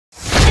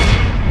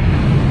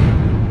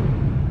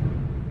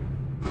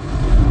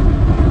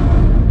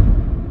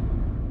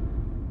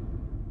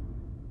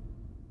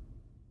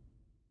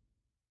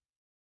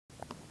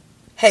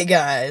Hey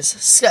guys,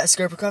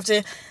 Skyscrapercraft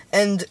here,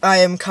 and I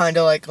am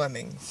kinda like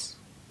lemmings.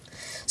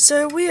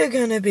 So we are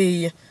gonna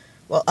be,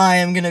 I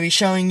am gonna be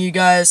showing you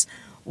guys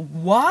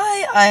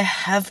why I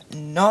have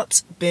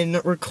not been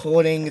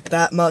recording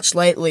that much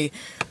lately.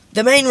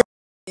 The main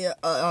reason,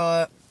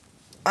 I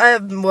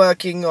have been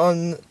working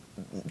on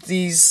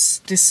these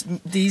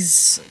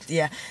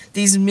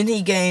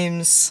mini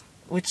games,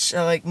 which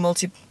are like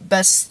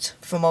best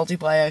for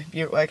multiplayer.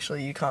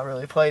 You can't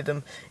really play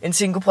them in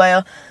single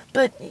player,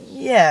 but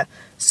yeah.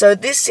 So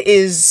this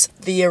is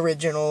the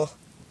original,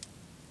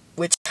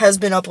 which has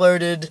been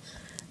uploaded,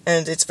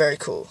 and it's very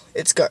cool.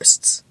 It's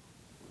Ghosts.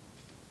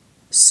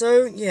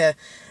 So yeah,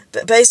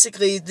 but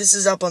basically this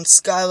is up on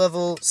sky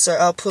level, so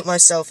I'll put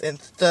myself in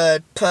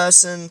third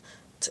person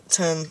to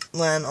turn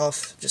LAN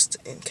off just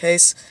in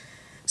case.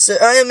 So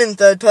I am in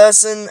third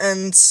person,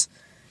 and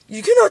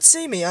you cannot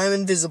see me. I am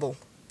invisible.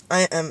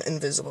 I am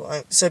invisible.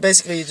 So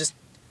basically you just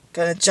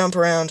kind of jump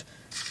around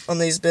on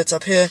these bits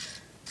up here,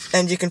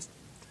 and you can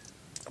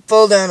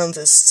fall down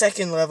onto the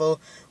second level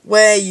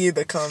where you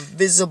become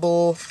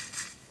visible.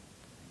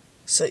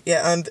 So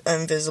yeah,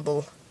 I'm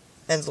visible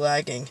and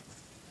lagging.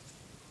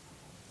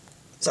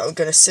 So I'm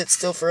gonna sit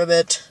still for a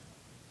bit.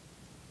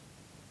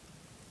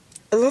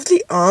 I love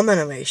the arm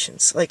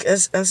animations. Like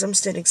as I'm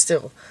standing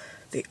still,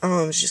 the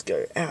arms just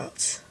go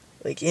out,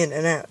 like in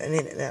and out and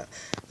in and out,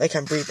 like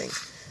I'm breathing.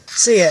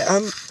 So yeah,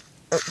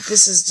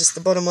 this is just the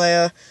bottom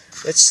layer,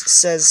 which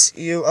says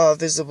you are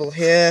visible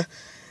here,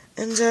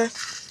 and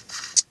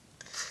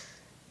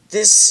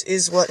this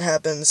is what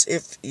happens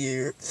if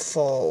you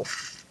fall.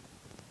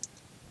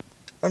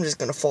 I'm just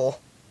gonna fall.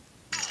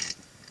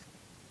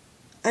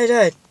 I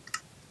died.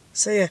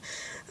 So yeah,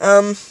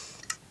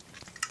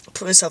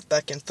 put myself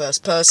back in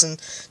first person,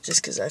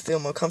 just because I feel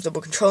more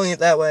comfortable controlling it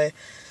that way.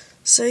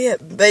 So yeah,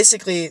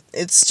 basically,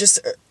 it's just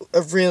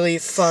a really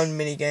fun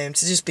minigame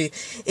to just be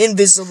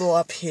invisible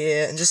up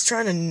here and just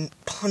trying to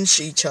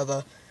punch each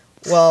other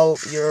while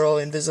you're all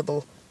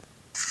invisible.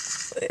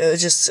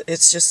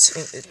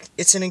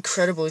 It's an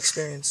incredible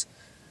experience.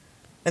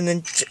 And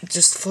then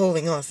just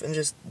falling off and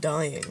just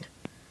dying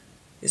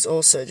is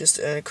also just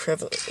an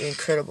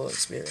incredible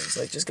experience.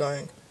 Like just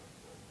going,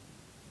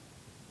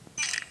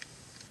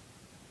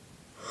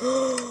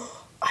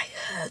 I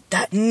heard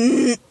that.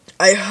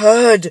 I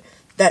heard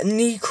that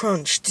knee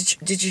crunch.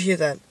 Did you hear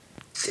that?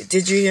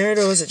 Did you hear it,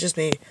 or was it just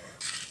me?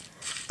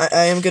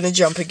 I am gonna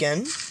jump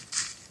again.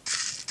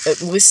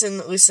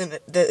 Listen.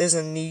 There is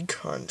a knee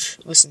crunch.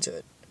 Listen to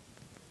it.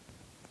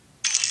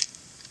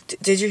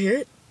 Did you hear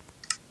it?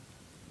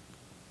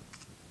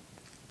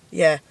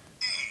 Yeah.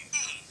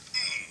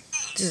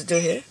 Does it do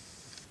it here?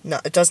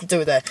 No, it doesn't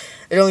do it there.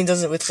 It only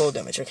does it with fall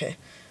damage. Okay.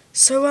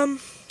 So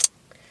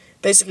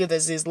basically,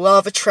 there's these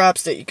lava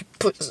traps that you can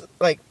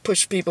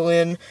push people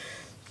in.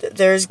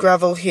 There is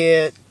gravel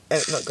here.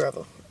 Not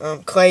gravel.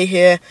 Clay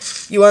here.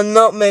 You are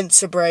not meant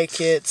to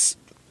break it,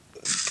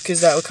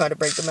 because that would kind of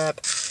break the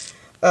map.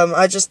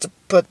 I just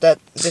put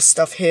this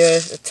stuff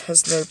here. It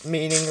has no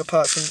meaning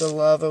apart from the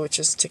lava, which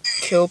is to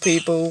kill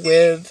people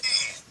with.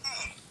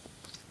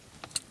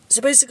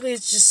 So basically,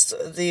 it's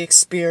just the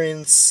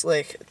experience.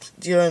 Like,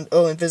 you're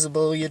all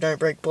invisible. You don't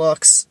break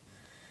blocks.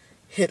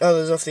 Hit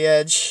others off the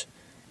edge.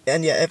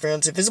 And yeah,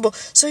 everyone's invisible.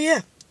 So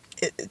yeah,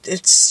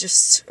 it's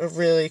just a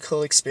really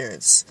cool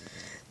experience.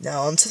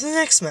 Now on to the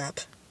next map.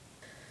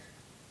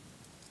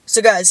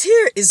 So guys,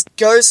 here is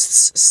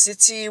Ghosts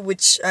City,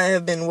 which I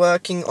have been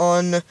working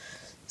on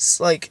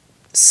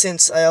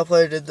since I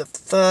uploaded the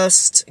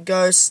first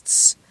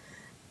Ghosts,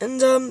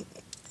 and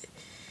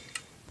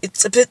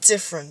it's a bit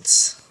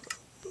different.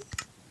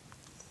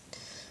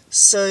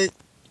 So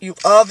you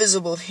are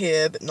visible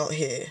here, but not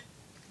here.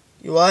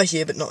 You are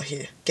here, but not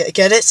here.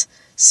 Get it?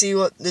 See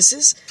what this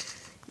is?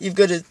 You've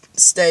got to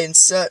stay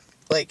insert,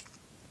 like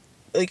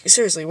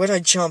seriously, when I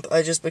jump,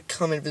 I just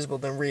become invisible,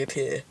 then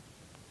reappear.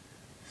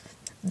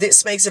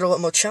 This makes it a lot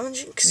more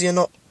challenging, because you're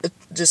not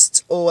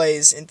just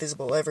always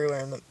invisible everywhere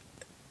in the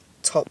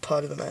top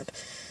part of the map.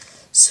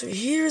 So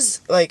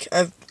here's,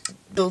 I've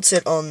built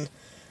it on,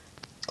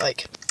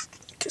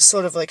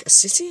 sort of like a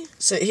city.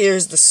 So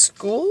here's the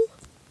school.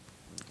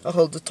 I'll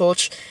hold the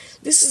torch.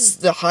 This is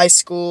the high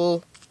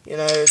school, you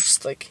know,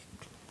 just like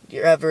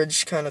your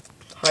average kind of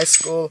high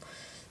school.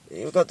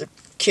 You've got the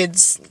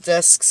kids'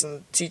 desks and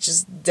the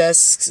teachers'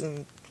 desks,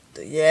 and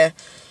yeah.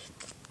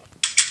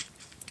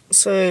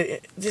 So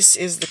this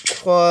is the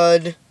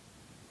quad,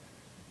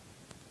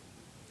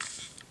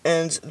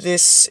 and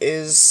this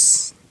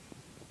is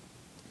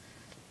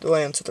the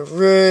way onto the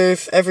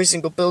roof. Every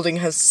single building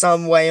has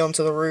some way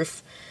onto the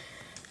roof,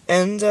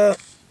 and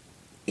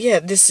yeah,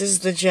 this is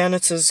the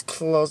janitor's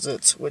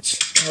closet,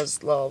 which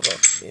has lava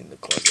in the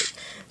closet.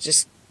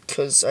 Just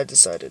because I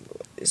decided,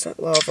 is that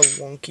lava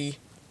wonky?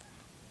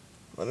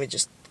 Let me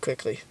just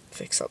quickly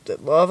fix up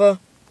that lava.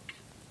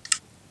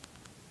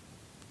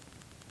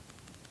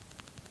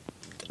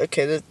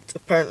 Okay, there's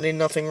apparently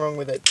nothing wrong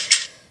with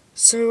it.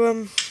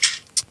 So,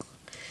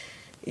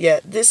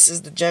 yeah, this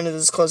is the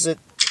janitor's closet,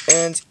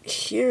 and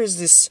here is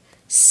this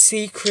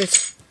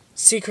secret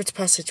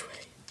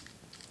passageway.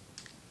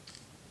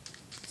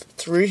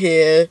 through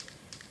here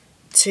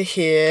to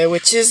here,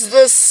 which is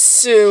the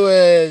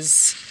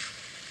sewers.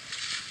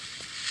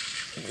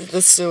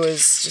 The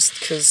sewers, just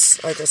because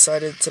I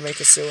decided to make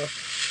a sewer.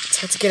 It's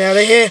hard to get out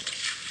of here.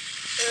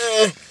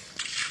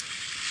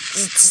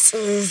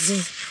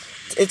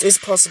 It is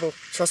possible.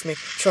 Trust me.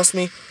 Trust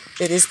me.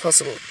 It is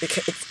possible.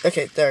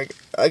 Okay, there.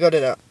 I got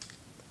it out.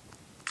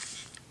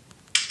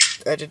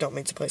 I did not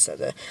mean to place that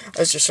there. I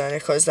was just trying to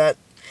close that.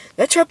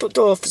 That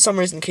trapdoor for some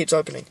reason keeps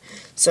opening.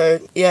 So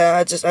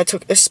yeah, I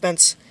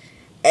spent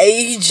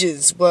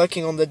ages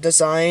working on the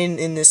design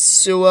in this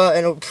sewer,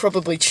 and it'll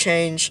probably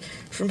change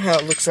from how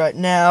it looks right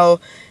now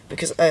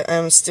because I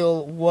am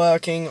still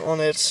working on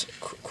it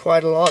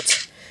quite a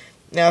lot.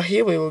 Now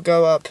here we will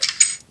go up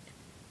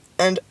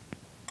and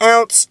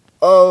out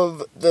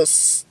of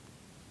this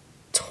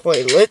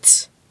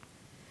toilet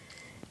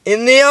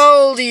in the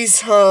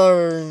oldies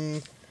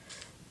home.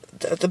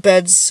 The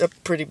beds are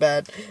pretty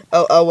bad.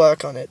 I'll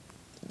work on it.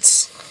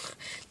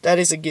 That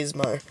is a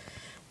gizmo.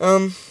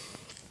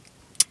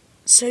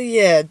 So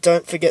yeah,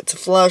 don't forget to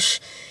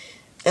flush,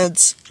 and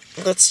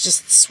let's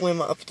just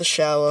swim up the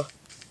shower.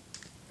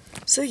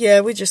 So yeah,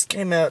 we just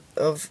came out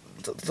of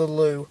the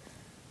loo.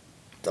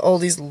 The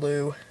oldies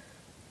loo.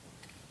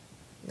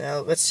 Now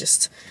let's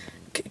just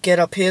get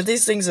up here.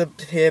 These things are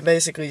here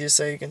basically just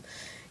so you can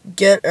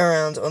get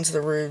around onto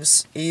the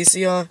roofs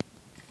easier.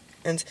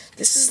 And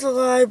this is the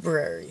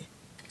library,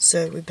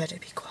 so we better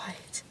be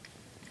quiet.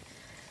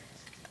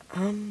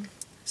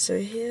 So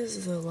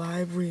here's the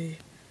library.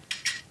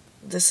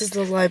 This is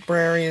the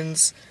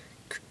librarian's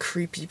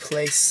creepy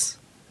place.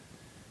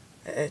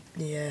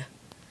 Yeah,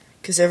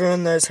 because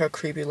everyone knows how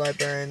creepy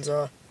librarians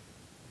are.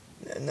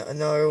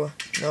 No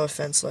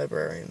offense,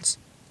 librarians,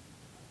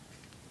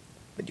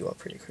 but you are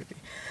pretty creepy.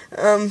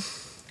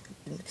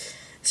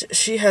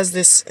 She has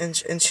this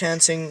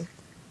enchanting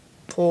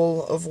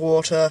pool of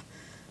water.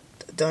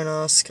 Don't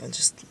ask.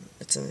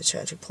 It's an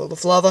enchanting pool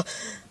of lava.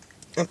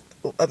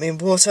 I mean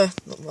water,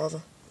 not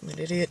lava. I'm an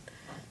idiot.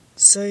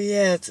 So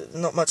yeah,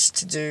 not much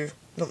to do.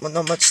 Not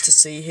much to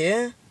see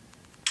here.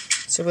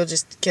 So we'll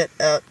just get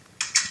out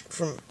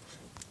from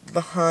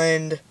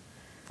behind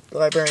the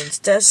librarian's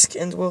desk,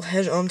 and we'll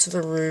head onto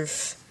the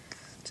roof.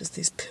 Just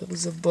these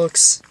pillars of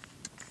books.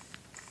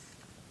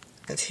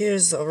 And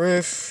here's the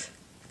roof.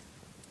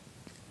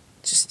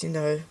 Just,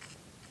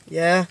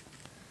 yeah.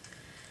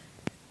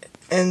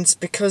 And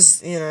because,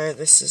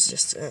 this is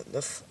just an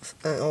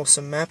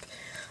awesome map,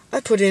 I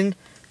put in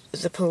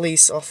the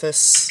police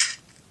office.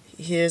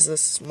 Here's a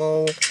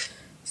small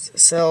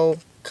cell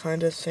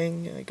kind of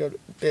thing.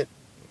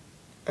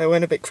 I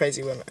went a bit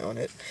crazy on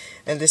it.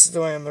 And this is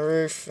the way on the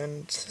roof,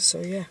 and so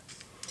yeah.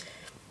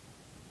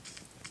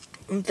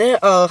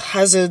 There are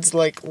hazards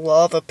like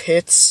lava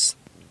pits,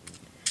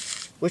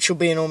 which will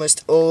be in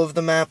almost all of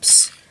the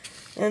maps.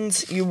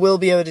 And you will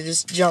be able to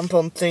just jump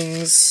on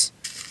things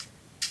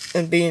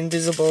and be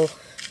invisible.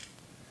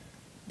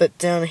 But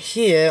down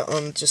here,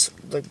 on just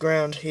the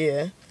ground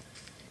here,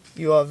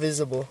 you are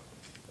visible.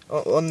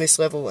 On this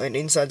level and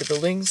inside the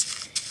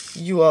buildings,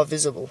 you are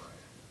visible.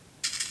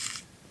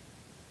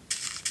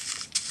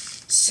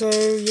 So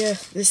yeah,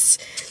 this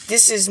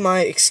is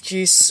my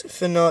excuse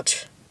for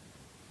not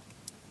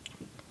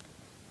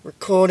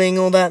recording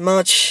all that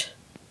much.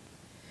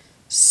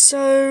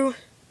 So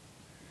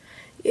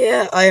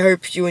yeah, I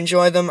hope you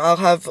enjoy them. I'll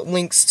have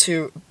links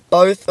to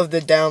both of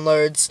the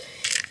downloads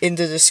in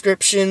the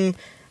description.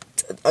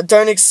 I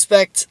don't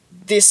expect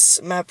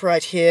this map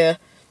right here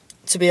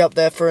to be up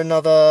there for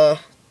another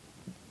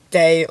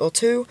day or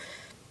two.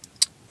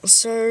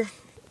 So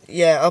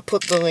yeah, I'll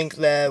put the link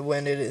there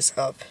when it is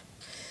up.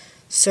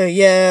 So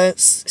yeah,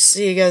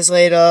 see you guys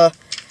later.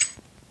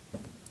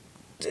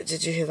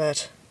 Did you hear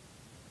that?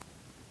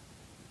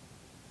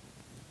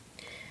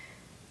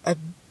 I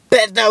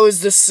bet that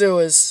was the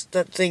sewers.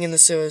 That thing in the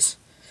sewers.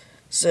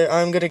 So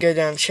I'm gonna go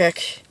down and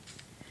check.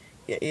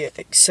 Yeah.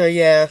 So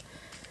yeah.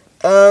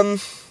 I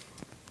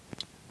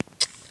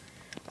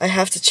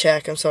have to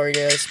check. I'm sorry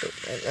guys, but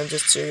I'm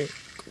just too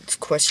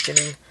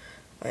questioning.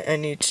 I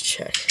need to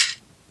check.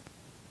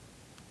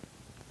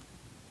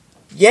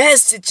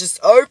 Yes, it just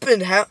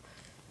opened. How?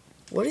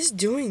 What is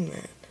doing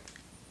that?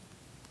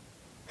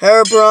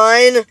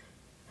 Herobrine!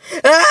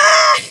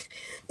 Ah!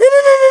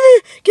 No!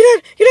 Get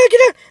out!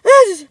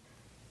 Ah!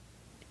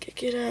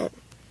 Get out!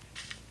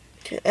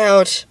 Get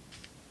out!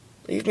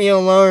 Leave me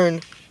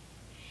alone.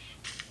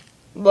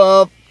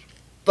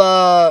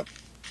 Baba.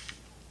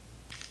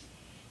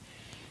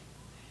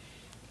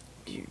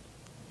 You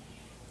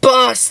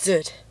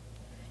bastard!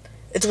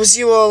 It was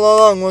you all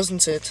along,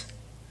 wasn't it?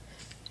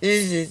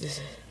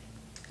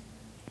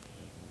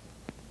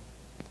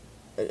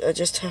 I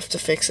just have to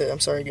fix it. I'm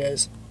sorry,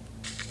 guys.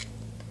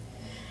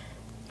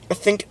 I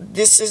think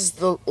this is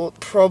the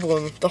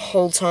problem the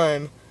whole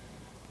time,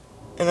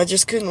 and I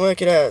just couldn't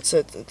work it out.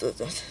 So,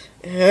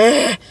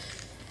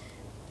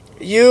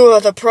 you are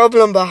the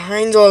problem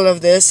behind all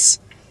of this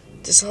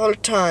whole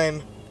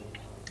time.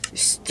 You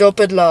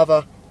stupid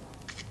lava.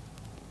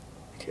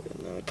 Okay,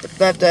 now I put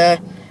that there.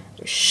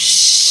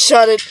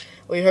 Shut it.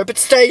 We hope it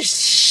stays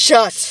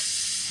shut.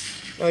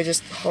 Now we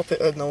just hop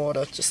it in the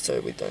water just so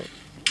we don't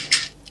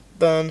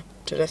burn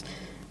to death.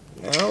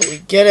 Now we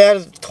get out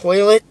of the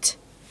toilet,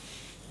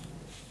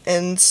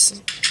 and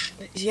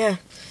yeah.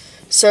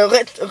 So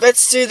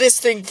let's do this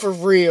thing for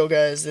real,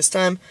 guys, this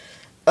time.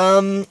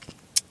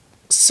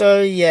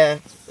 So yeah.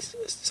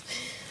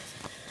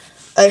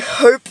 I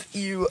hope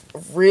you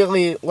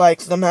really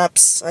like the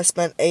maps. I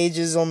spent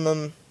ages on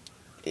them.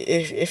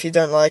 If you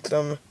don't like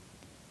them,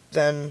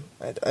 then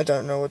I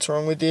don't know what's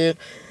wrong with you.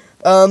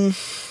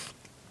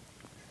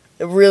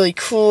 They're really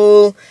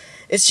cool.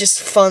 It's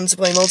just fun to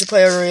play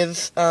multiplayer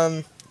with.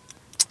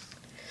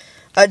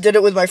 I did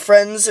it with my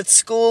friends at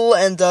school,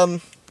 and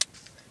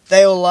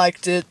they all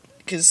liked it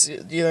because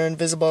you're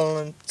invisible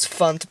and it's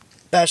fun to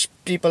bash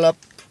people up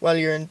while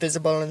you're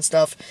invisible and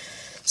stuff.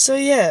 So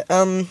yeah,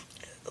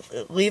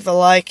 leave a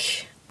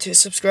like to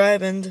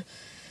subscribe, and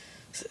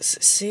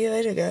see you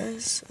later,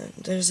 guys. And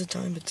there's a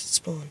diamond at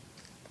spawn.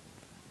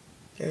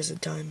 There's a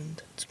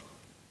diamond at spawn.